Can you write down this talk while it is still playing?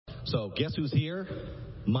So guess who's here?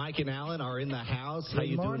 Mike and Alan are in the house. How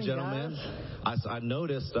you doing, gentlemen? I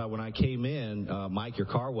noticed when I came in, Mike, your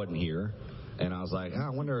car wasn't here. And I was like, I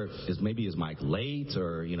wonder is Mike late,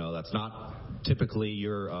 or that's not typically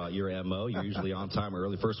your MO. You're usually on time or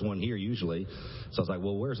early, first one here usually. So I was like,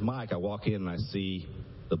 well, where's Mike? I walk in and I see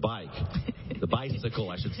the bicycle,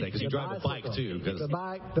 I should say, because you drive a bike too. The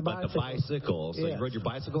bicycle. So yes. You rode your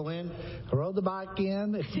bicycle in? I rode the bike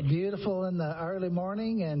in. It's beautiful in the early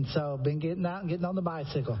morning, and so I've been getting out and getting on the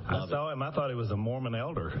bicycle. I saw him. I thought he was a Mormon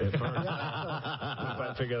elder at first.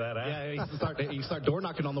 I figure that out. Yeah, you start door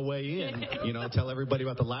knocking on the way in. Tell everybody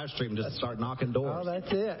about the live stream. Just start knocking doors. Oh, that's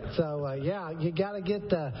it. So you got to get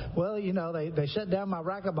they shut down my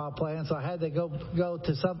racquetball playing, so I had to go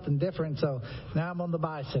to something different. So now I'm on the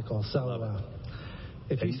bicycle. So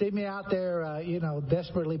if you see me out there,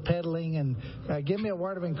 desperately pedaling, and give me a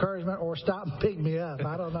word of encouragement or stop and pick me up.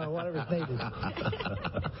 I don't know, whatever's needed.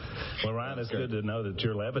 Well, Ryan, it's good to know that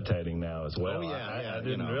you're levitating now as well. Oh, yeah. I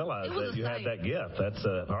didn't realize that you had that gift. That's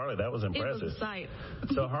Harley, that was impressive. It was a sight.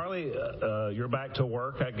 So, Harley, you're back to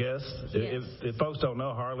work, I guess. Yes. If folks don't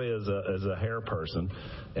know, Harley is a hair person.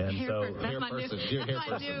 And That's my new, is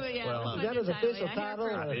that his official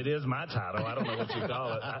title? It is my title. I don't know what you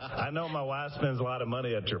call it. I know my wife spends a lot of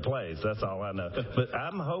money at your place. That's all I know. But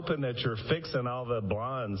I'm hoping that you're fixing all the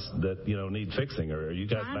blondes that need fixing. Or are you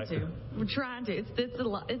guys back to? We're trying to. It's a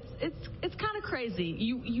lot. It's kind of crazy.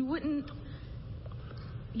 You wouldn't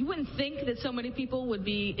think that so many people would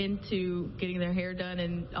be into getting their hair done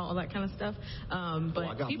and all that kind of stuff. But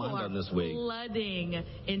I got people mine are done this week. flooding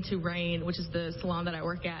into Rain, which is the salon that I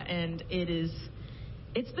work at, and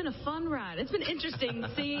it's been a fun ride. It's been interesting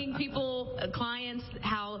seeing people, clients,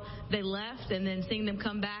 how they left, and then seeing them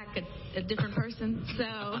come back a different person. So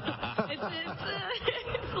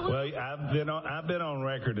well, I've been on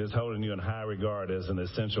record as holding you in high regard as an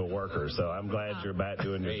essential worker. So I'm glad you're back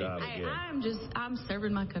doing your job again. I'm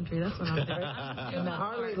serving my country. That's what I'm doing. Now,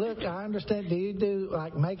 Harley, look, I understand. Do you do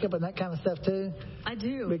like makeup and that kind of stuff too? I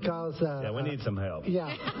do. Because we need some help.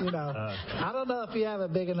 Yeah, I don't know if you have a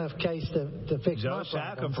big enough case to fix. Joe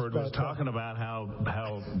Shackelford was talking about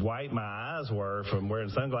how white my eyes were from wearing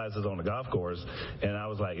sunglasses on the golf course, and I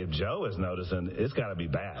was like, if Joe is noticing, it's got to be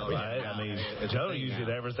bad, right? Yeah. I mean, Joe usually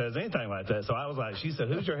never says anything like that. So I was like, she said,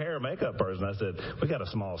 who's your hair and makeup person? I said, we got a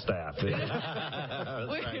small staff.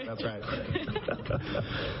 That's right.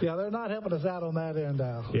 Yeah, they're not helping us out on that end,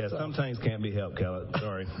 Al. Yeah, some things can't be helped, Kelly.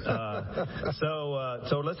 Sorry.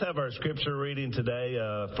 So let's have our scripture reading today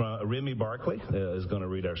from Remy Barkley is going to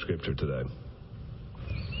read our scripture today.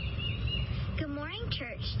 Good morning,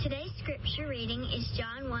 church. Today's scripture reading is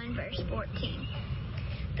John 1, verse 14.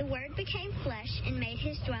 The Word became flesh and made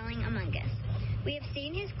his dwelling among us. We have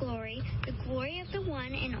seen his glory, the glory of the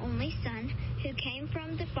one and only Son, who came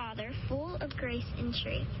from the Father, full of grace and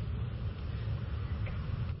truth.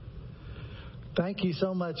 Thank you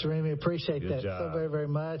so much, Remy. Appreciate that so very, very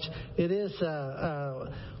much. It is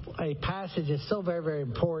a passage that's so very, very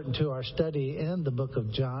important to our study in the book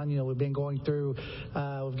of John. We've been going through,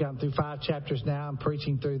 we've gotten through 5 chapters now. I'm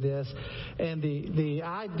preaching through this. And the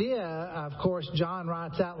idea, of course, John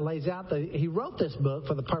writes out and lays out that he wrote this book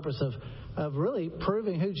for the purpose of really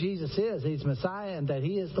proving who Jesus is. He's Messiah and that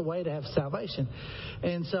he is the way to have salvation.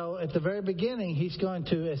 And so at the very beginning, he's going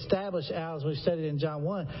to establish, as we studied in John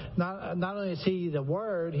 1, not only is he the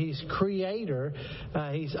Word, he's creator,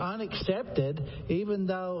 he's unaccepted, even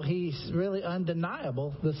though he's really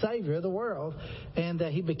undeniable, the Savior of the world, and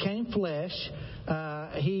that he became flesh.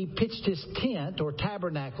 He pitched his tent, or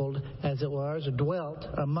tabernacled, as it was, or dwelt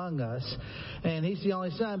among us, and he's the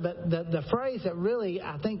only Son. But the phrase that really,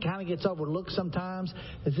 I think, kind of gets overlooked sometimes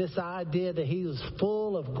is this idea that he was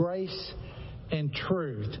full of grace and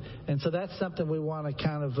truth. And so that's something we want to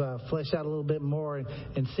kind of flesh out a little bit more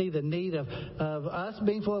and see the need of us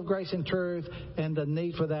being full of grace and truth and the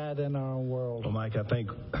need for that in our own world. Well, Mike, I think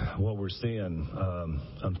what we're seeing,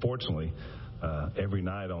 unfortunately, every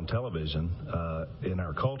night on television in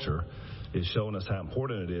our culture is showing us how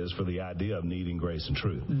important it is for the idea of needing grace and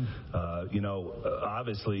truth.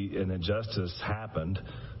 Obviously an injustice happened,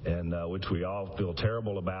 and which we all feel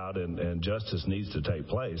terrible about, and justice needs to take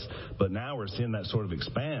place. But now we're seeing that sort of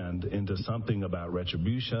expand into something about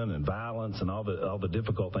retribution and violence and all the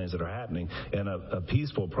difficult things that are happening, and a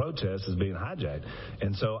peaceful protest is being hijacked.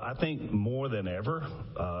 And so I think more than ever,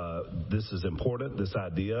 this is important, this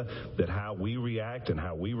idea that how we react and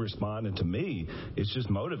how we respond. And to me, it's just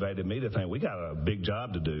motivated me to think we got a big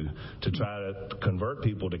job to do to try to convert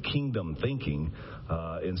people to kingdom thinking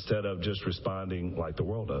instead of just responding like the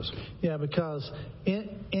world does. Yeah, because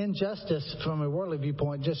injustice from a worldly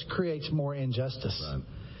viewpoint just creates more injustice. Right.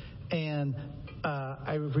 And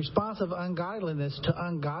a response of ungodliness to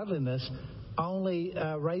ungodliness only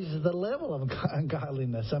raises the level of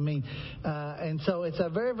ungodliness. I mean, and so it's a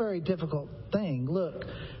very, very difficult thing. Look,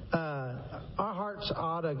 our hearts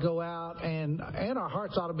ought to go out and our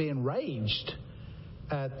hearts ought to be enraged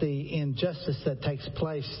at the injustice that takes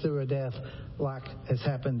place through a death like has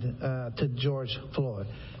happened to George Floyd.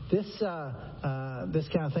 This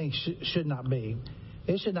kind of thing should not be.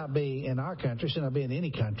 It should not be in our country. It should not be in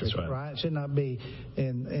any country, right? It should not be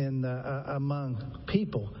in among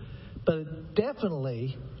people. But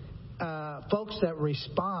definitely, folks that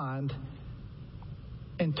respond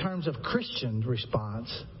in terms of Christian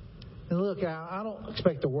response. And look, I don't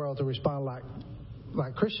expect the world to respond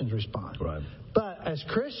like Christians respond. Right. But as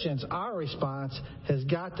Christians, our response has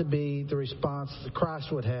got to be the response that Christ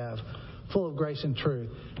would have, full of grace and truth.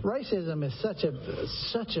 Racism is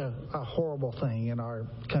such a horrible thing in our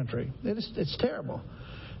country. It's terrible.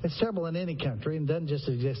 It's terrible in any country, and doesn't just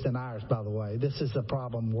exist in ours, by the way. This is a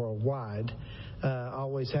problem worldwide,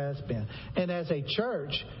 always has been. And as a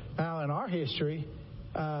church, now in our history,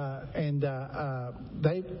 they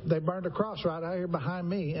burned a cross right out here behind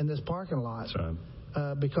me in this parking lot. That's right.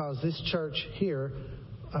 Because this church here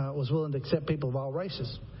was willing to accept people of all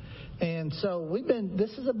races. And so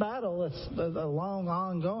this is a battle that's a long,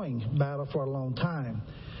 ongoing battle for a long time.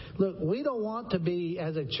 Look, we don't want to be,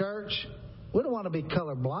 as a church, we don't want to be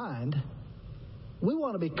colorblind. We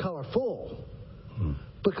want to be colorful.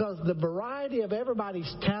 Because the variety of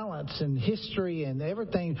everybody's talents and history and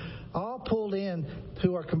everything all pulled in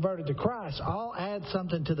who are converted to Christ all add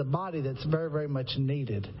something to the body that's very, very much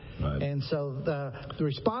needed. Right. And so the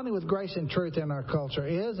responding with grace and truth in our culture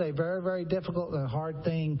is a very, very difficult and hard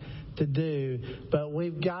thing to do. But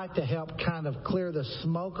we've got to help kind of clear the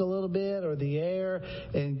smoke a little bit or the air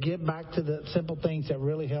and get back to the simple things that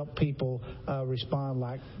really help people respond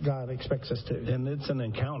like God expects us to. And it's an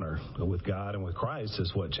encounter with God and with Christ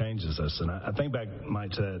is what changes us. And I think back,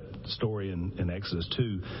 Mike, to that story in Exodus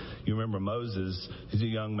 2. You remember Moses, he's a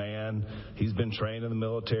young man. He's been trained in the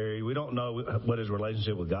military. We don't know what his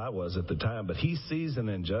relationship with God was at the time, but he sees an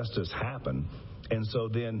injustice happen. And so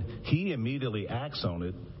then he immediately acts on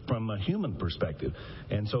it from a human perspective.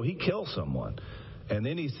 And so he kills someone. And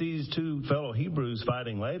then he sees two fellow Hebrews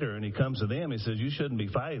fighting later, and he comes to them. He says, you shouldn't be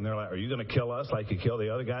fighting. They're like, are you going to kill us like you kill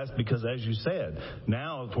the other guys? Because as you said,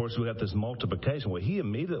 now, of course, we have this multiplication. Well, he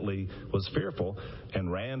immediately was fearful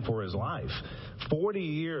and ran for his life. 40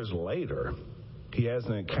 years later, he has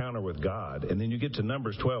an encounter with God. And then you get to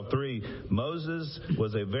Numbers 12:3. Moses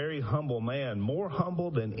was a very humble man, more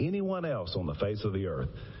humble than anyone else on the face of the earth.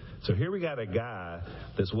 So here we got a guy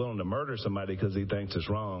that's willing to murder somebody because he thinks it's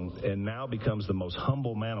wrong and now becomes the most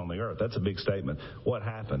humble man on the earth. That's a big statement. What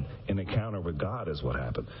happened? An encounter with God is what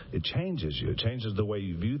happened. It changes you. It changes the way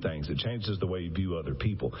you view things. It changes the way you view other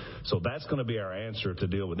people. So that's going to be our answer to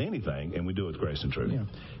deal with anything, and we do it with grace and truth. Yeah.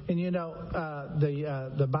 And you know,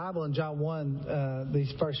 the Bible in John 1,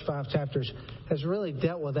 these first 5 chapters, has really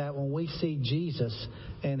dealt with that when we see Jesus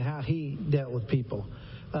and how he dealt with people.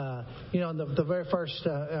 The very first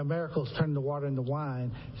miracles, turning the water into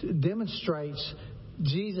wine, demonstrates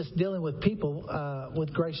Jesus dealing with people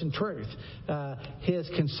with grace and truth. His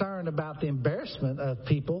concern about the embarrassment of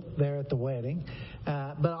people there at the wedding,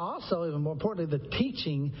 but also, even more importantly, the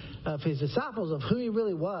teaching of his disciples of who he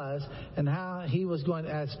really was and how he was going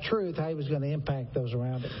to, as truth, how he was going to impact those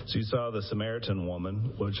around him. So you saw the Samaritan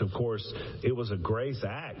woman, which, of course, it was a grace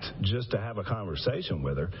act just to have a conversation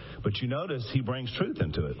with her. But you notice he brings truth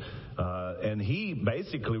into it. And he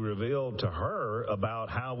basically revealed to her about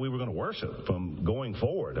how we were going to worship from going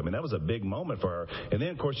forward. I mean, that was a big moment for her. And then,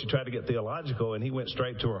 of course, she tried to get theological, and he went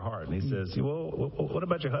straight to her heart. And he says, well, what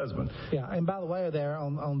about your husband? Yeah, and by the way, there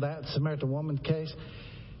on that Samaritan woman case,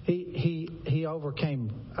 he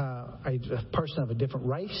overcame a person of a different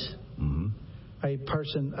race, mm-hmm. a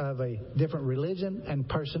person of a different religion, and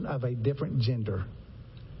person of a different gender.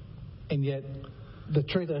 And yet, the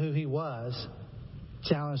truth of who he was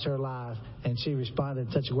challenged her life, and she responded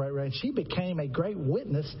in such a great way. And she became a great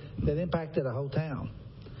witness that impacted a whole town.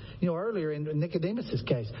 You know, earlier in Nicodemus'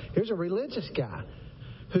 case, here's a religious guy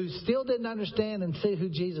who still didn't understand and see who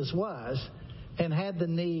Jesus was and had the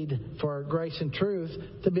need for grace and truth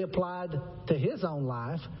to be applied to his own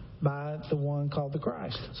life by the one called the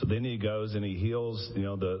Christ. So then he goes and he heals,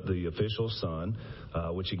 the official's son,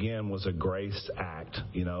 which again was a grace act,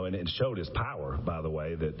 and it showed his power, by the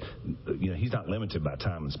way, that, he's not limited by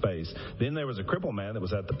time and space. Then there was a crippled man that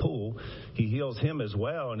was at the pool. He heals him as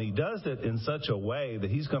well, and he does it in such a way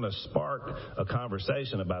that he's going to spark a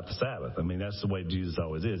conversation about the Sabbath. I mean, that's the way Jesus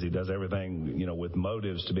always is. He does everything, with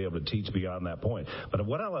motives to be able to teach beyond that point. But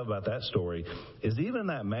what I love about that story is even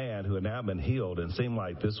that man who had now been healed and seemed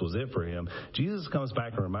like this was it for him, Jesus comes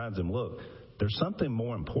back and reminds him, look, there's something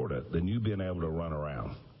more important than you being able to run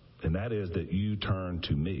around. And that is that you turn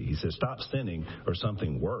to me. He says, stop sinning or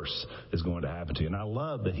something worse is going to happen to you. And I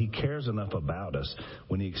love that he cares enough about us.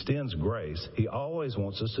 When he extends grace, he always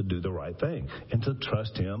wants us to do the right thing and to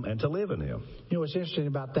trust him and to live in him. What's interesting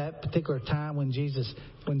about that particular time when Jesus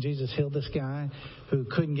healed this guy who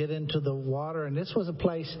couldn't get into the water, and this was a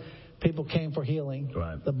place people came for healing.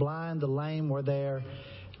 Right. The blind, the lame were there.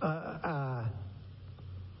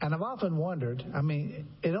 And I've often wondered,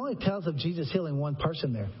 it only tells of Jesus healing one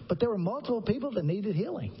person there, but there were multiple people that needed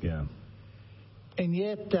healing. Yeah. And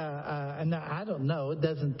yet, and I don't know, it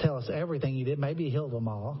doesn't tell us everything he did. Maybe he healed them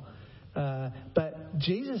all. But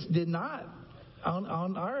Jesus did not,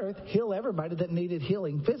 on earth, heal everybody that needed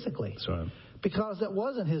healing physically. That's right. Because that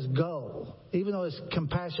wasn't his goal, even though his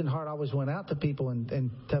compassion heart always went out to people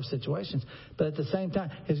in tough situations. But at the same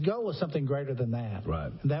time, his goal was something greater than that.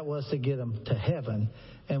 Right. And that was to get them to heaven.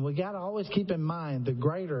 And we got to always keep in mind the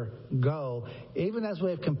greater goal. Even as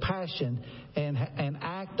we have compassion and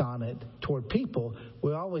act on it toward people,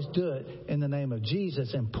 we always do it in the name of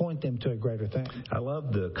Jesus and point them to a greater thing. I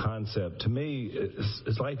love the concept. To me,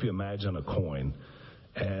 it's like if you imagine a coin,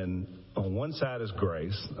 and on one side is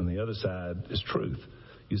grace, and the other side is truth.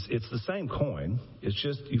 It's the same coin. It's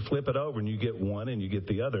just you flip it over and you get one and you get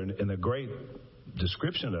the other. And the great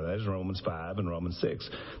description of that is Romans 5 and Romans 6.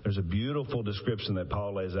 There's a beautiful description that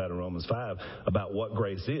Paul lays out in Romans 5 about what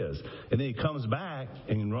grace is. And then he comes back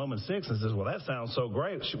in Romans 6 and says, well, that sounds so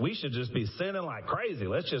great. We should just be sinning like crazy.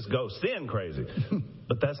 Let's just go sin crazy.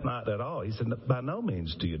 But that's not at all. He said, by no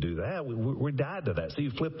means do you do that. We died to that. So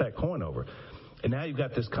you flip that coin over. And now you've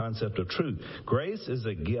got this concept of truth. Grace is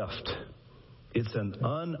a gift. It's an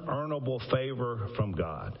unearnable favor from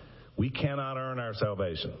God. We cannot earn our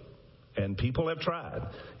salvation. And people have tried.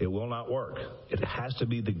 It will not work. It has to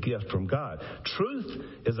be the gift from God. Truth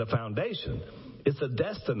is a foundation. It's a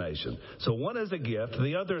destination. So one is a gift.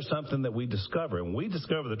 The other is something that we discover. And when we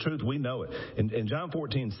discover the truth, we know it. In John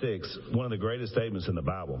 14:6, one of the greatest statements in the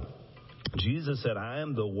Bible, Jesus said, I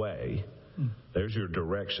am the way. There's your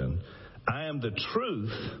direction. I am the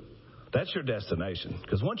truth. That's your destination.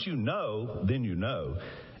 Because once you know, then you know.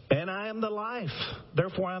 And I am the life.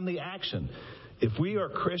 Therefore, I'm the action. If we are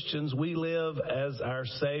Christians, we live as our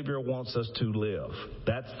Savior wants us to live.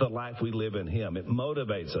 That's the life we live in Him. It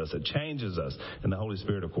motivates us. It changes us. And the Holy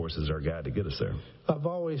Spirit, of course, is our guide to get us there. I've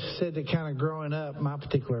always said that kind of growing up, my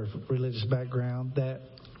particular religious background, that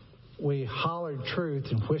we hollered truth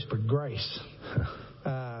and whispered grace.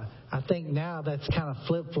 I think now that's kind of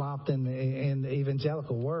flip-flopped in the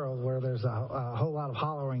evangelical world where there's a whole lot of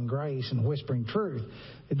hollering grace and whispering truth.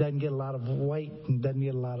 It doesn't get a lot of weight and doesn't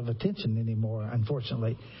get a lot of attention anymore,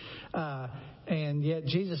 unfortunately. And yet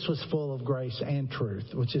Jesus was full of grace and truth,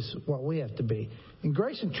 which is what we have to be. And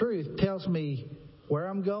grace and truth tells me where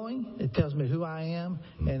I'm going, it tells me who I am,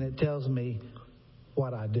 and it tells me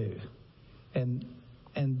what I do. And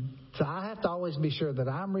so I have to always be sure that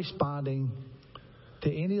I'm responding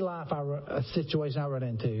to any a situation I run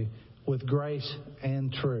into with grace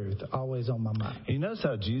and truth always on my mind. You notice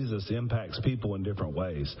how Jesus impacts people in different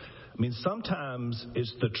ways. I mean, sometimes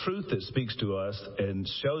it's the truth that speaks to us and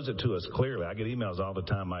shows it to us clearly. I get emails all the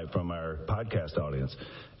time, Mike, from our podcast audience,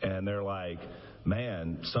 and they're like,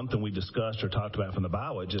 man, something we discussed or talked about from the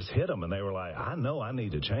Bible, it just hit them. And they were like, I know I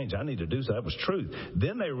need to change. I need to do so. That was truth.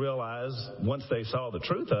 Then they realized, once they saw the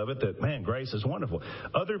truth of it, that, man, grace is wonderful.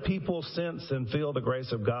 Other people sense and feel the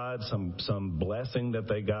grace of God, some blessing that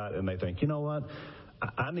they got, and they think, you know what?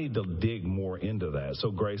 I need to dig more into that. So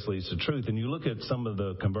grace leads to truth. And you look at some of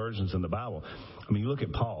the conversions in the Bible. I mean, you look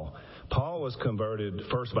at Paul. Paul was converted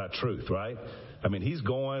first by truth, right? I mean, he's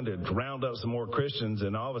going to round up some more Christians,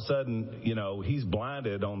 and all of a sudden, he's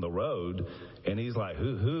blinded on the road, and he's like,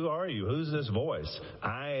 who are you? Who's this voice?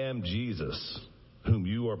 I am Jesus, whom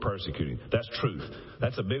you are persecuting. That's truth.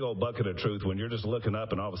 That's a big old bucket of truth when you're just looking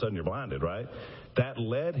up and all of a sudden you're blinded, right? That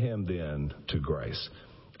led him then to grace.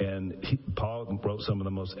 And Paul wrote some of the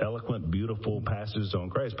most eloquent, beautiful passages on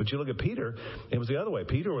grace. But you look at Peter, it was the other way.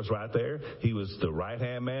 Peter was right there. He was the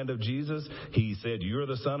right-hand man of Jesus. He said, you're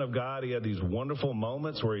the Son of God. He had these wonderful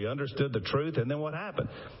moments where he understood the truth. And then what happened?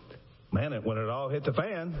 man, when it all hit the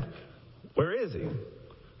fan, where is he?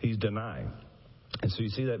 He's denying. And so you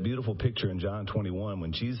see that beautiful picture in John 21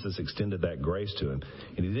 when Jesus extended that grace to him.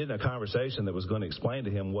 And he did in a conversation that was going to explain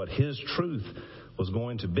to him what his truth was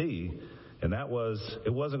going to be. And that was,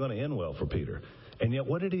 it wasn't going to end well for Peter. And yet,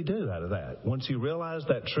 what did he do out of that? Once he realized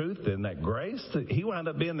that truth and that grace, he wound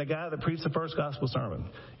up being the guy that preached the first gospel sermon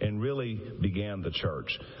and really began the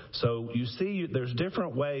church. So you see, there's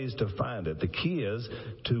different ways to find it. The key is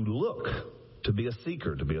to look, to be a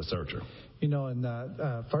seeker, to be a searcher. You know, in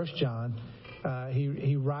 1 John,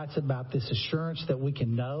 he writes about this assurance that we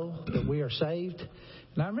can know that we are saved.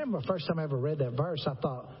 And I remember the first time I ever read that verse, I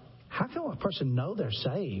thought, how can a person know they're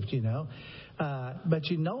saved, you know? But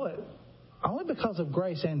you know it only because of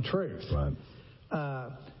grace and truth. Right.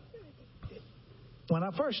 When I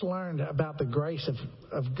first learned about the grace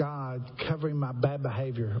of God covering my bad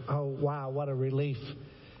behavior, oh, wow, what a relief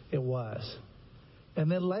it was. And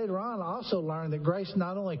then later on, I also learned that grace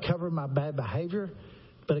not only covered my bad behavior,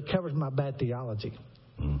 but it covers my bad theology.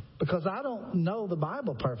 Because I don't know the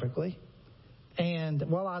Bible perfectly. And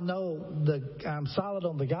while I know I'm solid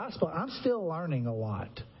on the gospel, I'm still learning a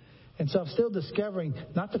lot. And so I'm still discovering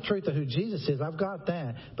not the truth of who Jesus is. I've got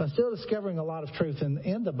that. But I'm still discovering a lot of truth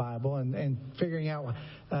in the Bible and figuring out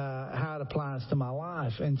how it applies to my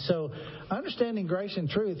life. And so understanding grace and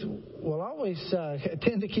truth will always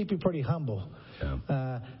tend to keep you pretty humble.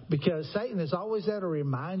 Yeah. Because Satan is always there to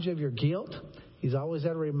remind you of your guilt. He's always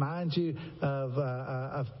there to remind you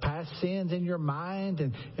of past sins in your mind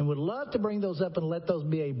and would love to bring those up and let those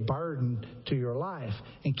be a burden to your life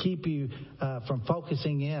and keep you from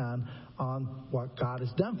focusing in on what God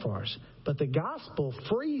has done for us. But the gospel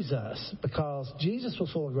frees us because Jesus was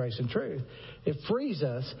full of grace and truth. It frees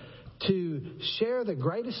us to share the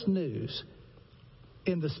greatest news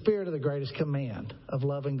in the spirit of the greatest command of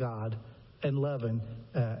loving God and loving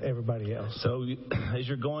everybody else. So as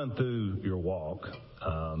you're going through your walk,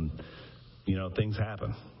 you know, things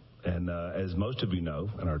happen. And as most of you know,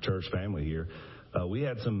 in our church family here, we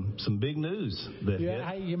had some big news that hit.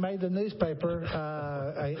 Hey, you made the newspaper.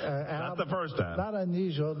 Not the first time. Not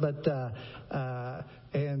unusual, but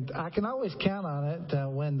and I can always count on it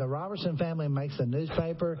when the Robertson family makes the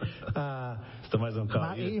newspaper. Somebody's gonna call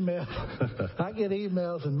my you. Email. I get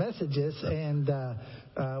emails and messages, and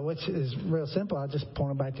which is real simple. I just point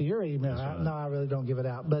them back to your email. Right. No, I really don't give it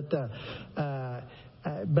out, but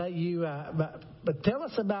tell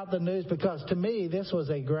us about the news, because to me this was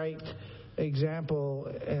a great example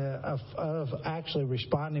of actually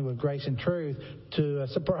responding with grace and truth to a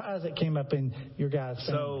surprise that came up in your guys'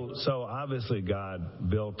 family. So obviously God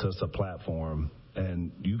built us a platform,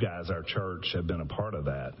 and you guys, our church, have been a part of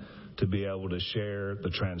that, to be able to share the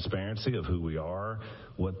transparency of who we are,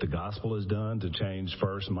 what the gospel has done to change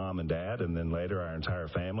first mom and dad, and then later our entire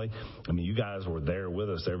family. I mean, you guys were there with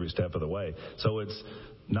us every step of the way. So it's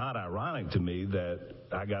not ironic to me that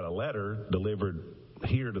I got a letter delivered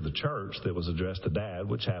here to the church that was addressed to Dad,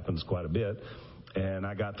 which happens quite a bit. And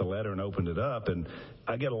I got the letter and opened it up, and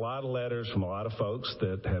I get a lot of letters from a lot of folks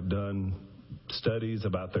that have done studies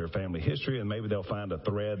about their family history, and maybe they'll find a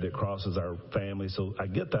thread that crosses our family. So I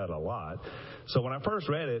get that a lot. So when I first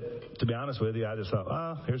read it, to be honest with you, I just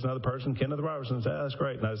thought, here's another person, Ken of the Robertsons. That's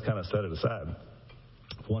great. And I just kind of set it aside.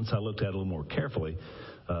 Once I looked at it a little more carefully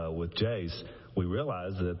with Jace, we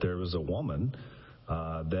realized that there was a woman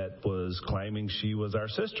that was claiming she was our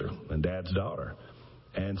sister and Dad's daughter.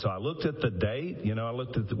 And so I looked at the date, I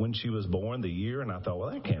looked at when she was born, the year, and I thought,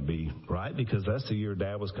 well, that can't be right, because that's the year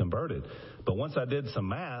Dad was converted. But once I did some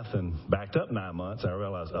math and backed up 9 months, I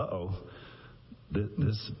realized,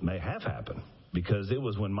 this may have happened, because it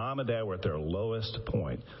was when Mom and Dad were at their lowest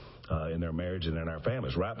point in their marriage and in our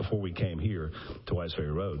families, right before we came here to Whites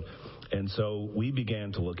Ferry Road. And so we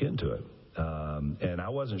began to look into it. And I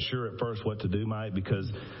wasn't sure at first what to do, Mike,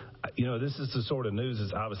 because, this is the sort of news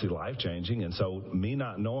that's obviously life-changing. And so me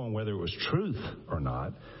not knowing whether it was truth or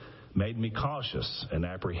not made me cautious and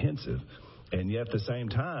apprehensive. And yet at the same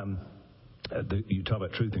time, you talk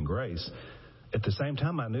about truth and grace, at the same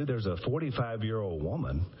time I knew there's a 45-year-old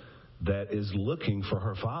woman that is looking for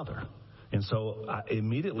her father. And so I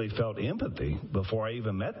immediately felt empathy before I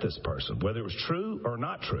even met this person, whether it was true or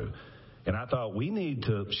not true. And I thought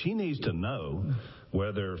she needs to know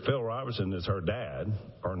whether Phil Robertson is her dad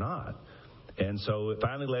or not. And so it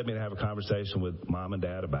finally led me to have a conversation with Mom and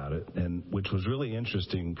Dad about it, and which was really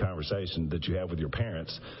interesting conversation that you have with your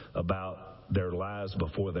parents about their lives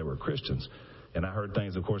before they were Christians. And I heard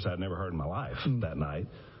things, of course, I'd never heard in my life that night,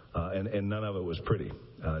 and none of it was pretty.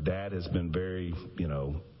 Dad has been very,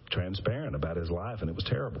 transparent about his life, and it was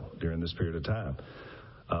terrible during this period of time.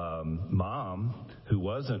 Mom, who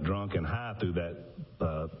wasn't drunk and high through that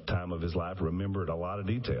time of his life, remembered a lot of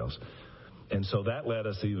details. And so that led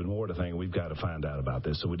us even more to think we've got to find out about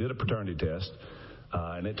this. So we did a paternity test,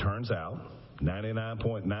 and it turns out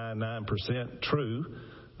 99.99% true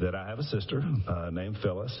that I have a sister named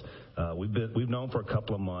Phyllis. We've known for a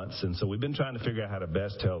couple of months, and so we've been trying to figure out how to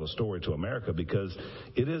best tell the story to America, because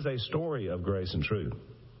it is a story of grace and truth.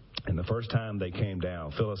 And the first time they came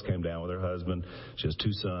down, Phyllis came down with her husband. She has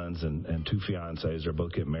 2 sons and 2 fiancés. They're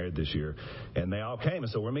both getting married this year. And they all came.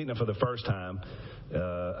 And so we're meeting them for the first time.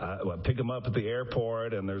 I pick them up at the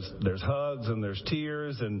airport, and there's hugs and there's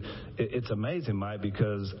tears. And it's amazing, Mike,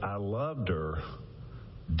 because I loved her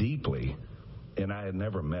deeply, and I had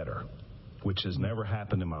never met her, which has never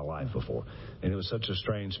happened in my life before. And it was such a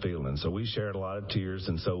strange feeling. So we shared a lot of tears.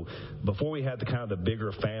 And so before we had the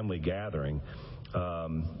bigger family gathering,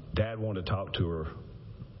 Dad wanted to talk to her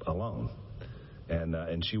alone,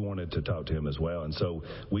 and she wanted to talk to him as well. And so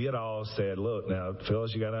we had all said, look, now,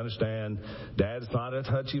 Phyllis, you got to understand, Dad's not a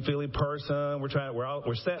touchy-feely person.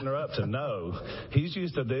 We're setting her up to know. He's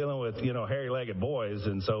used to dealing with, hairy-legged boys,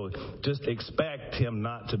 and so just expect him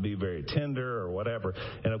not to be very tender or whatever.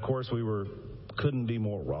 And, of course, couldn't be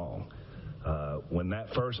more wrong. When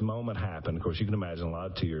that first moment happened, of course, you can imagine a lot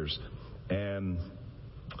of tears, and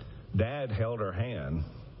Dad held her hand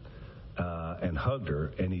and hugged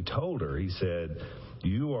her, and he told her, he said,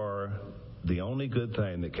 you are the only good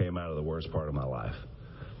thing that came out of the worst part of my life.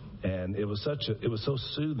 And it was so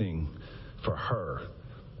soothing for her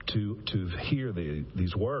to hear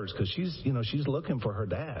these words, because she's looking for her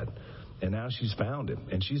dad, and now she's found him,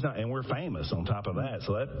 and she's not, and we're famous on top of that,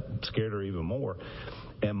 so that scared her even more.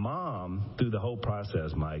 And Mom, through the whole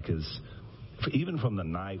process, Mike, even from the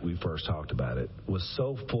night we first talked about it, was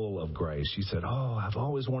so full of grace. She said, I've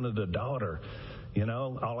always wanted a daughter.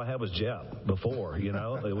 All I had was Jeff before,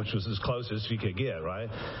 which was as close as she could get, right?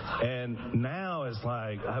 And now it's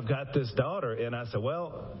like, I've got this daughter. And I said,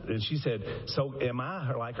 and she said, so am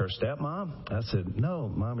I like her stepmom? I said,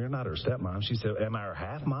 no, Mom, you're not her stepmom. She said, am I her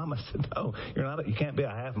half mom? I said, no, you're not. You can't be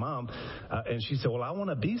a half mom. And she said, well, I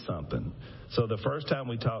want to be something. So the first time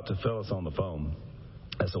we talked to Phyllis on the phone,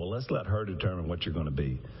 I said, well, let's let her determine what you're going to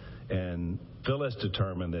be. And Phyllis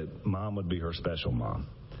determined that Mom would be her special mom.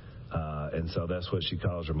 And so that's what she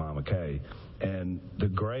calls her Mama Kay. And the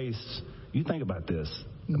grace, you think about this.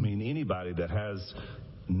 I mean, anybody that has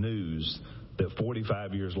news that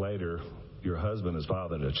 45 years later your husband has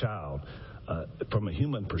fathered a child, from a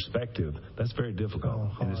human perspective, that's very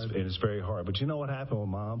difficult. And it's very hard. But you know what happened with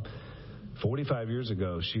Mom? 45 years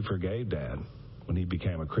ago, she forgave Dad when he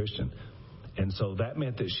became a Christian. And so that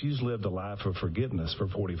meant that she's lived a life of forgiveness for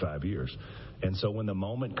 45 years. And so when the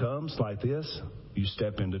moment comes like this, you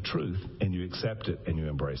step into truth and you accept it and you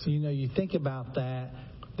embrace it. You think about that,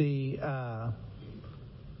 the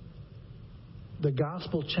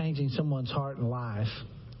gospel changing someone's heart and life,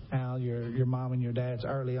 Al, your mom and your dad's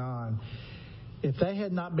early on. If they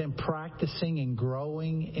had not been practicing and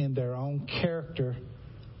growing in their own character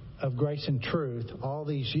of grace and truth all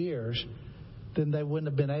these years, then they wouldn't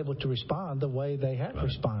have been able to respond the way they had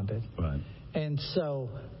responded. Right. And so,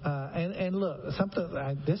 and look,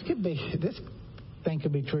 this thing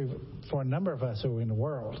could be true for a number of us who are in the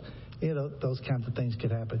world. Those kinds of things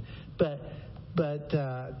could happen. But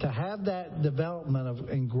to have that development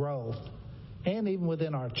and growth, and even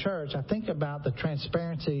within our church, I think about the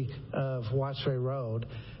transparency of Watchway Road,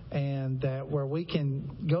 and that where we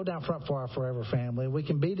can go down front for our Forever Family, we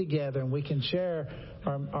can be together and we can share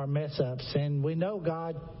our mess ups, and we know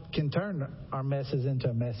God can turn our messes into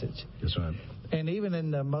a message. That's right. And even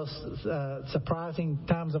in the most surprising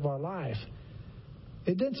times of our life,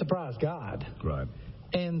 it didn't surprise God. Right.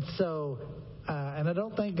 And so, and I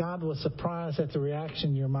don't think God was surprised at the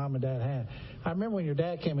reaction your mom and dad had. I remember when your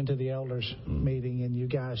dad came into the elders meeting and you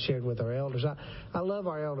guys shared with our elders. I love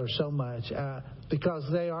our elders so much because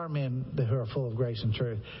they are men who are full of grace and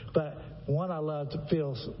truth. But one, I love to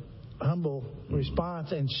feel humble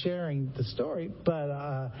response and sharing the story,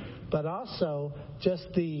 but also just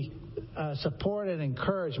the support and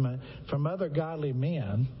encouragement from other godly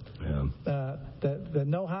men that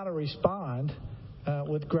know how to respond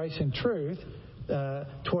with grace and truth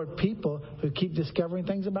toward people who keep discovering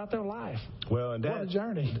things about their life. Well, and what a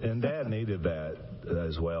journey. And Dad needed that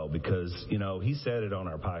as well, because, he said it on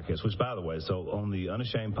our podcast, which, by the way, so on the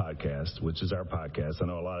Unashamed podcast, which is our podcast, I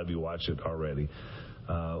know a lot of you watch it already,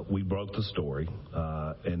 we broke the story,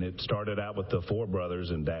 and it started out with the 4 brothers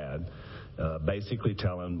and Dad, basically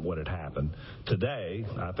telling what had happened. Today,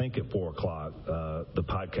 I think at 4 o'clock, the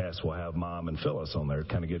podcast will have Mom and Phyllis on there,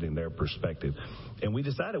 kind of getting their perspective. And we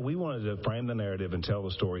decided we wanted to frame the narrative and tell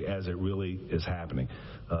the story as it really is happening.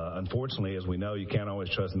 Unfortunately, as we know, you can't always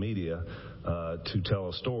trust media to tell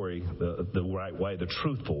a story the right way, the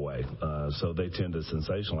truthful way. So they tend to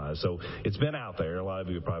sensationalize. So it's been out there. A lot of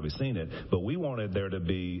you have probably seen it. But we wanted there to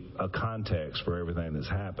be a context for everything that's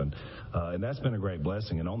happened. And that's been a great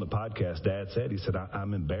blessing. And on the podcast, Dad said, he said,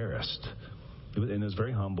 I'm embarrassed. And it was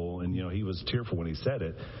very humble. And, he was tearful when he said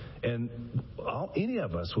it. And any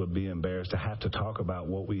of us would be embarrassed to have to talk about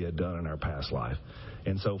what we had done in our past life.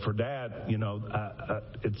 And so for Dad,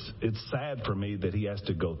 it's sad for me that he has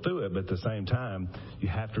to go through it, but at the same time, you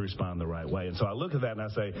have to respond the right way. And so I look at that and I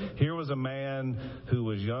say, here was a man who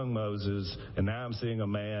was young Moses, and now I'm seeing a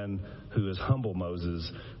man who is humble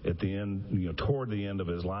Moses at the end, toward the end of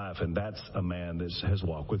his life, and that's a man that has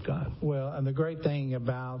walked with God. Well, and the great thing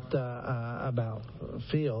about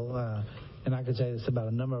Phil, and I could say this about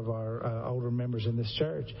a number of our older members in this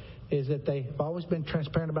church, is that they've always been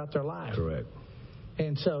transparent about their life. Correct.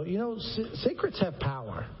 And so, secrets have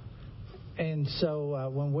power. And so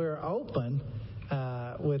when we're open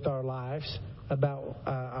with our lives about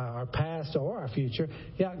our past or our future,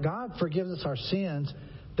 God forgives us our sins.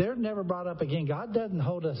 They're never brought up again. God doesn't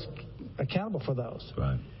hold us accountable for those.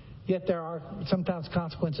 Right. Yet there are sometimes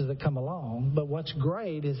consequences that come along. But what's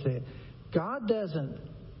great is that God doesn't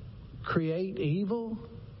create evil.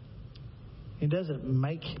 He doesn't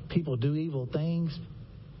make people do evil things.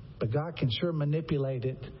 But God can sure manipulate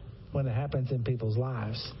it when it happens in people's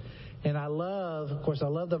lives. And I love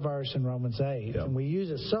the verse in Romans 8. Yep. And we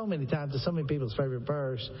use it so many times. It's so many people's favorite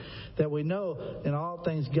verse that we know in all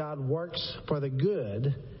things God works for the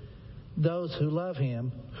good, those who love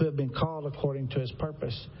Him, who have been called according to His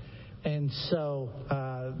purpose. And so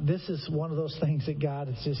this is one of those things that God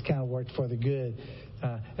has just kind of worked for the good.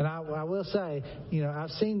 And I will say, I've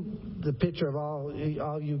seen the picture of all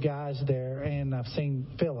you guys there, and I've seen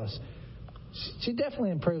Phyllis. She definitely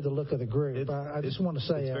improved the look of the group. I just want to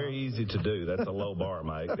say... It's very easy to do. That's a low bar,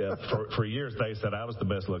 Mike. For years, they said I was the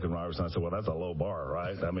best-looking Robertson. I said, well, that's a low bar,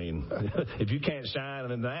 right? I mean, if you can't shine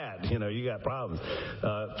in that, you got problems.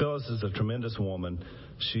 Phyllis is a tremendous woman.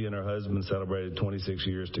 She and her husband celebrated 26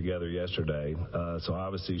 years together yesterday. So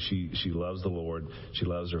obviously she loves the Lord. She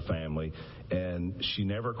loves her family. And she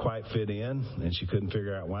never quite fit in, and she couldn't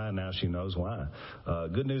figure out why. Now she knows why.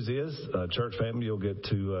 Good news is, church family, you'll get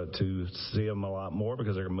to see them a lot more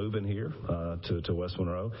because they're moving here to West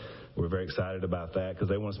Monroe. We're very excited about that because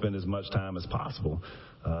they want to spend as much time as possible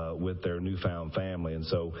with their newfound family. And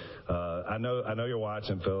so I know you're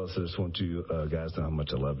watching, Phyllis. I just want you guys to know how much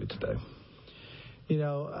I love you today.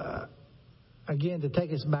 Again, to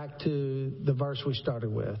take us back to the verse we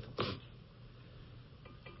started with,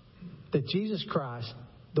 that Jesus Christ,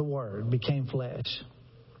 the Word, became flesh.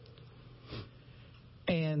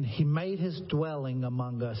 And He made His dwelling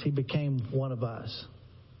among us. He became one of us.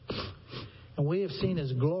 And we have seen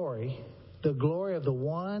His glory, the glory of the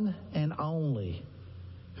one and only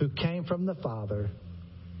who came from the Father,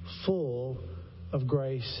 full of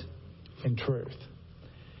grace and truth.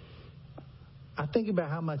 I think about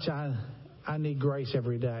how much I need grace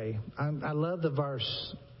every day. I love the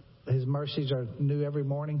verse, His mercies are new every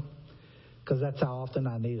morning, because that's how often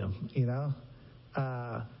I need them,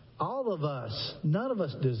 All of us, none of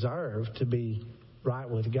us deserve to be right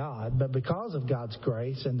with God, but because of God's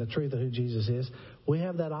grace and the truth of who Jesus is, we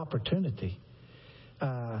have that opportunity.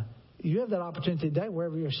 You have that opportunity today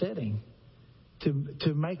wherever you're sitting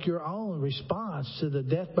to make your own response to the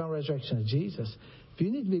death, burial, resurrection of Jesus. If you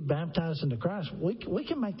need to be baptized into Christ, we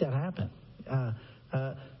can make that happen.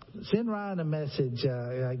 Send Ryan a message.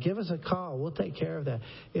 Give us a call. We'll take care of that.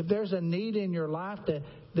 If there's a need in your life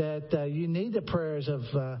that you need the prayers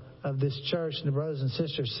of this church and the brothers and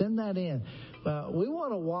sisters, send that in. We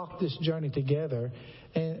want to walk this journey together,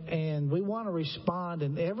 and we want to respond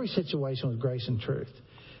in every situation with grace and truth.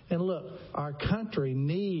 And look, our country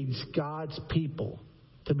needs God's people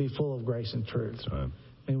to be full of grace and truth. That's right.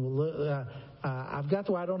 I mean, I've got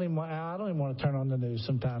to where I don't even want to turn on the news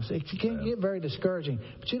sometimes. It can get very discouraging.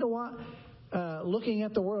 But you know what? Looking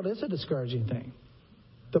at the world is a discouraging thing.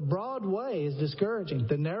 The broad way is discouraging.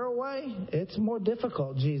 The narrow way, it's more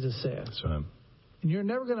difficult, Jesus said. That's right. And you're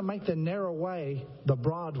never going to make the narrow way the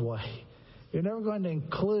broad way. You're never going to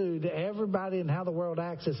include everybody and how the world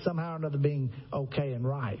acts as somehow or another being okay and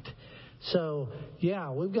right. So,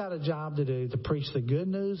 we've got a job to do to preach the good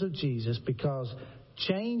news of Jesus, because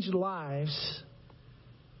changed lives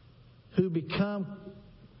who become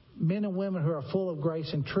men and women who are full of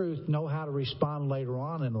grace and truth know how to respond later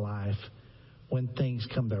on in life when things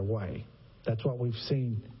come their way. That's what we've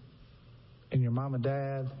seen in your mom and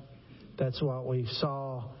dad. That's what we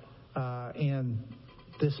saw in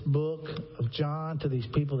this book of John to these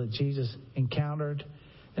people that Jesus encountered.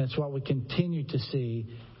 And it's what we continue to see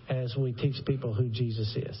as we teach people who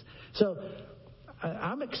Jesus is. So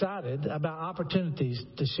I'm excited about opportunities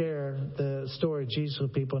to share the story of Jesus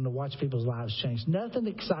with people and to watch people's lives change. Nothing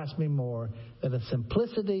excites me more than the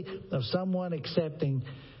simplicity of someone accepting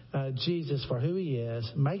Jesus for who he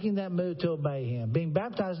is, making that move to obey him, being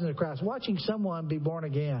baptized into Christ, watching someone be born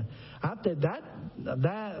again.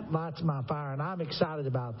 That lights my fire, and I'm excited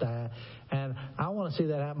about that. And I want to see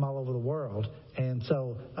that happen all over the world. And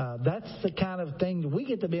so that's the kind of thing that we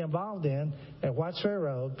get to be involved in at Whites Ferry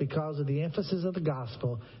Road because of the emphasis of the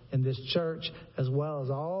gospel in this church, as well as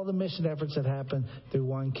all the mission efforts that happen through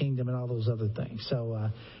One Kingdom and all those other things.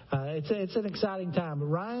 So it's an exciting time.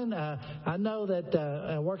 Ryan, I know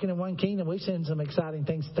that working in One Kingdom, we've seen some exciting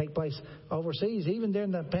things take place overseas, even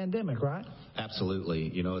during the pandemic, right? Absolutely.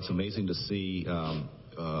 You know, it's amazing to see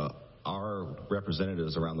our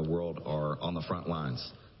representatives around the world are on the front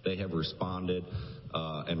lines. They have responded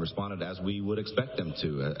and responded as we would expect them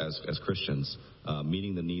to as Christians,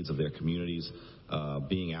 meeting the needs of their communities,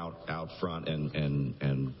 being out front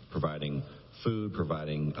and providing food,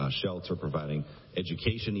 providing shelter, providing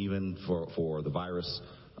education even for the virus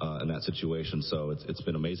in that situation. So it's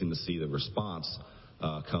been amazing to see the response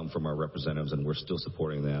come from our representatives, and we're still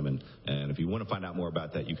supporting them. And if you want to find out more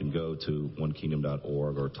about that, you can go to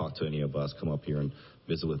onekingdom.org or talk to any of us. Come up here and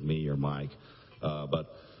visit with me or Mike.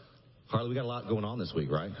 But Harley, we got a lot going on this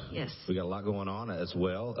week, right? Yes. We got a lot going on as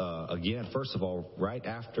well. Again, first of all, right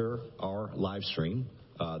after our live stream,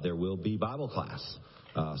 there will be Bible class.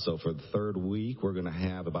 So for the third week, we're going to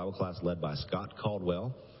have a Bible class led by Scott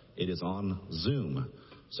Caldwell. It is on Zoom.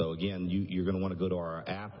 So again, you're going to want to go to our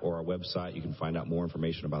app or our website. You can find out more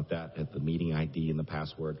information about that at the meeting ID and the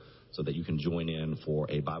password so that you can join in for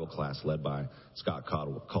a Bible class led by Scott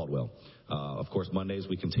Caldwell. Of course, Mondays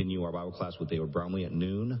we continue our Bible class with David Bromley at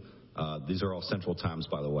noon. These are all central times,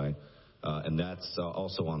 by the way. And that's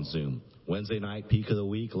also on Zoom. Wednesday night, Peak of the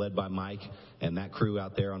Week, led by Mike and that crew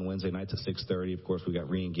out there on Wednesday nights at 6:30. Of course, we got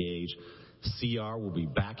Reengage. CR will be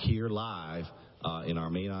back here live in our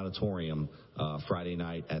main auditorium Friday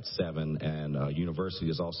night at 7. And University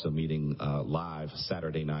is also meeting live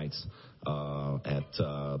Saturday nights at,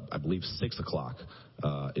 I believe, 6 o'clock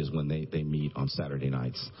is when they meet on Saturday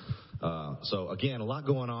nights. So, again, a lot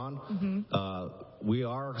going on. Mm-hmm. We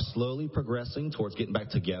are slowly progressing towards getting back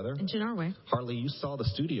together. Inching our way. Harley, you saw the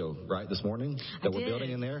studio, right, this morning that we're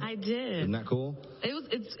building in there? I did. Isn't that cool?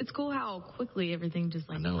 It's cool how quickly everything just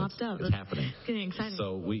popped up. It's happening. It's getting exciting.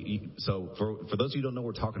 So for those of you who don't know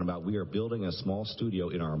what we're talking about, we are building a small studio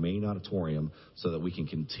in our main auditorium so that we can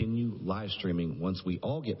continue live streaming once we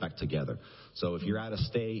all get back together. So if you're out of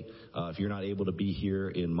state, if you're not able to be here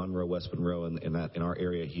in Monroe, West Monroe, in our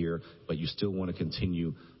area here, but you still want to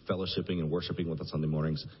continue fellowshipping and worshiping with us Sunday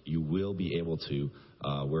mornings, you will be able to.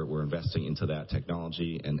 We're investing into that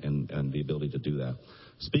technology and the ability to do that.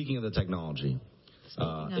 Speaking of the technology,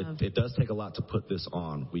 it does take a lot to put this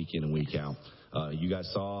on week in and week out. You guys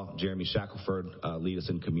saw Jeremy Shackelford lead us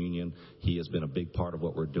in communion. He has been a big part of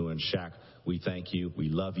what we're doing. Shaq, we thank you. We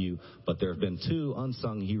love you. But there have been two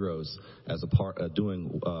unsung heroes as a part of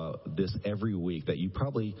doing this every week that you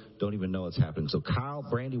probably don't even know it's happening. So Kyle,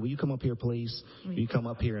 Brandy, will you come up here, please? Will you come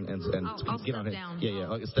up here and I'll get on step here? down.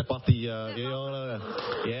 Yeah. Step off the...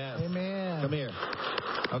 yes. Amen. Come here.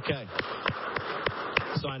 Okay.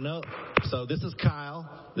 So this is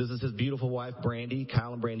Kyle. This is his beautiful wife, Brandy.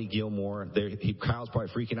 Kyle and Brandy Gilmore. Kyle's probably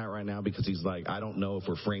freaking out right now because he's like, I don't know if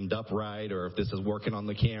we're framed up right or if this is working on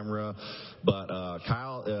the camera. But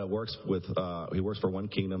Kyle works for One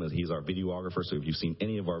Kingdom. He's our videographer. So if you've seen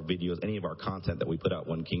any of our videos, any of our content that we put out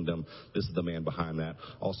One Kingdom, this is the man behind that.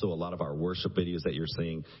 Also, a lot of our worship videos that you're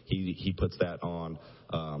seeing, he puts that on.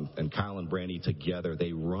 And Kyle and Brandy together,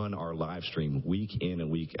 they run our live stream week in and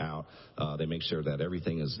week out. They make sure that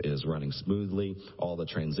everything is running smoothly, all the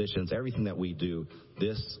transitions, everything that we do.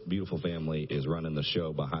 This beautiful family is running the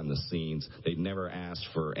show behind the scenes. They never asked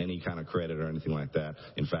for any kind of credit or anything like that.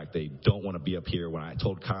 In fact, they don't want to be up here. When I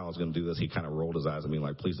told Kyle I was going to do this, he kind of rolled his eyes at me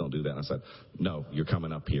like, please don't do that. And I said, no, you're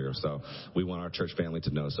coming up here. So we want our church family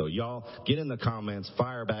to know. So y'all get in the comments,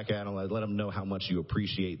 fire back at them, let them know how much you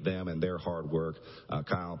appreciate them and their hard work.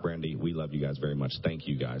 Kyle, Brandy, we love you guys very much. Thank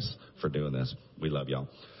you guys for doing this. We love y'all.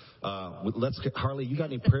 Harley, you got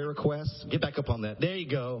any prayer requests? Get back up on that. There you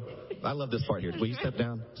go. I love this part here. Will you step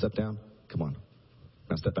down? Step down. Come on.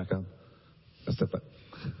 Now step back up. Now step back.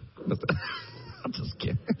 I'm just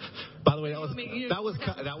kidding. By the way,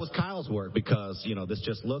 that was Kyle's work because this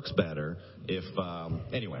just looks better if.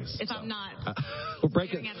 Anyways, if I'm not, we're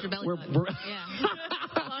breaking after belly we're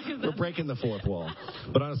breaking the fourth wall.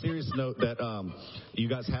 But on a serious note, that you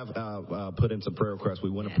guys have put in some prayer requests. We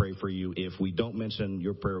want to pray for you. If we don't mention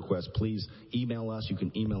your prayer request, please email us. You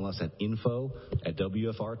can email us at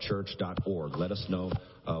info@wfrchurch.org. Let us know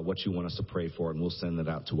what you want us to pray for, and we'll send it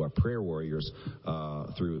out to our prayer warriors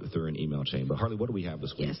through an email chain. But Harley, what do we have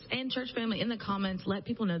this week? Yes, and church family, in the comments, let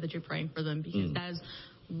people know that you're praying for them, because that is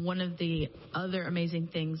one of the other amazing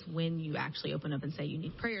things when you actually open up and say you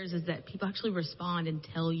need prayers, is that people actually respond and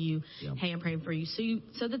tell you, hey, I'm praying for you,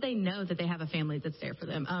 so that they know that they have a family that's there for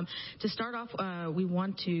them. To start off, we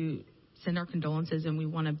want to send our condolences, and we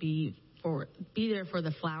want to be there for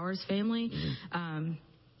the Flowers family.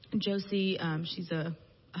 Josie, she's a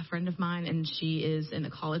friend of mine, and she is in the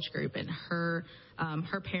college group, and her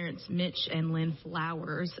parents, Mitch and Lynn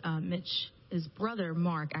Flowers, his brother,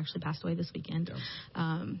 Mark, actually passed away this weekend.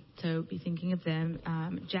 So be thinking of them.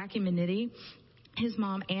 Jackie Minetti, his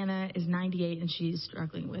mom, Anna, is 98, and she's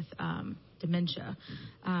struggling with dementia.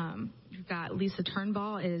 You've got Lisa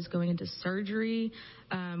Turnball is going into surgery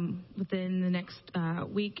within the next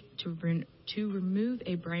week to remove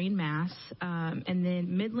a brain mass. And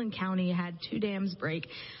then Midland County had 2 dams break,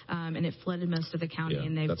 and it flooded most of the county,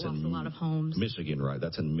 and they've lost a lot of homes. Michigan, right?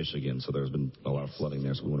 That's in Michigan, so there's been a lot of flooding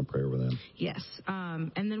there, so we want to pray over them. Yes.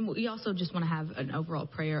 And then we also just want to have an overall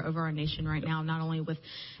prayer over our nation right now, not only with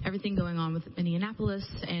everything going on with Minneapolis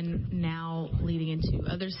and now leading into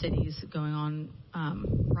other cities going on,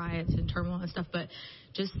 riots and turmoil and stuff, but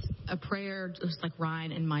just a prayer, just like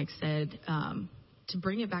Ryan and Mike said, to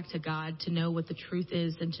bring it back to God, to know what the truth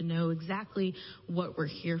is, and to know exactly what we're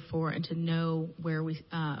here for, and to know where we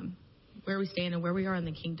stand and where we are in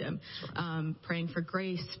the kingdom. Praying for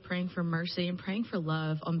grace, praying for mercy, and praying for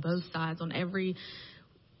love on both sides,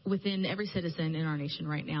 within every citizen in our nation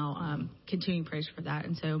right now. Continuing prayers for that.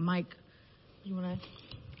 And so, Mike, you want to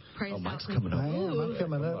pray us out? Mike's coming up. I'm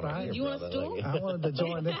coming up. Do you want a stool? I wanted to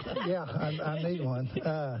join this. Yeah, I need one.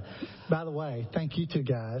 By the way, thank you 2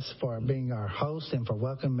 guys for being our hosts and for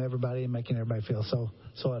welcoming everybody and making everybody feel so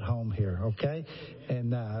at home here, okay?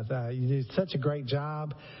 And you do such a great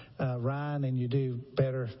job, Ryan, and you do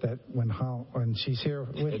better that when she's here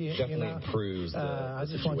with you. It definitely improves the I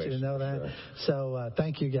just want you to know that. Sure. So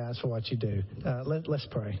thank you guys for what you do. Let's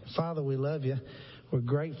pray. Father, we love you. We're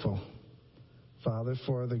grateful, Father,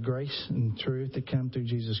 for the grace and truth that come through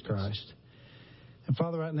Jesus Christ. And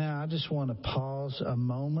Father, right now, I just want to pause a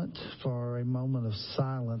moment for a moment of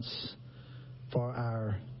silence for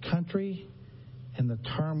our country and the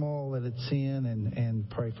turmoil that it's in, and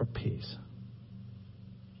pray for peace.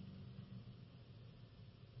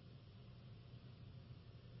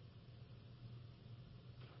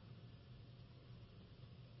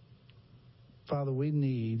 Father, we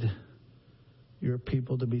need your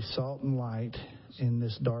people to be salt and light in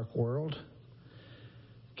this dark world.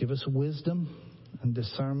 Give us wisdom and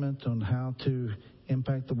discernment on how to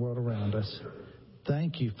impact the world around us.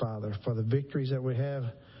 Thank you, Father, for the victories that we have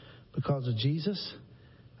because of Jesus.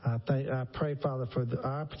 I pray, Father, for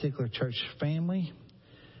our particular church family.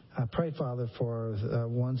 I pray, Father, for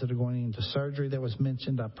ones that are going into surgery that was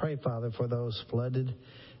mentioned. I pray, Father, for those flooded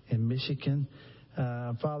in Michigan.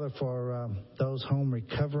 Father, for those home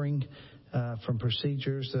recovering from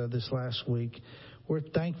procedures this last week. We're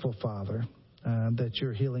thankful, Father, that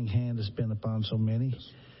your healing hand has been upon so many.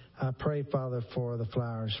 I pray, Father, for the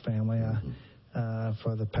Flowers family,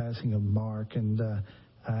 for the passing of Mark, and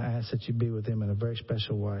I ask that you be with them in a very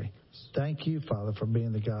special way. Thank you, Father, for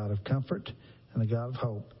being the God of comfort and the God of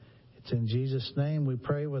hope. It's in Jesus' name we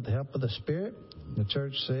pray with the help of the Spirit. The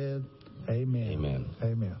church said, amen. Amen.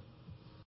 Amen.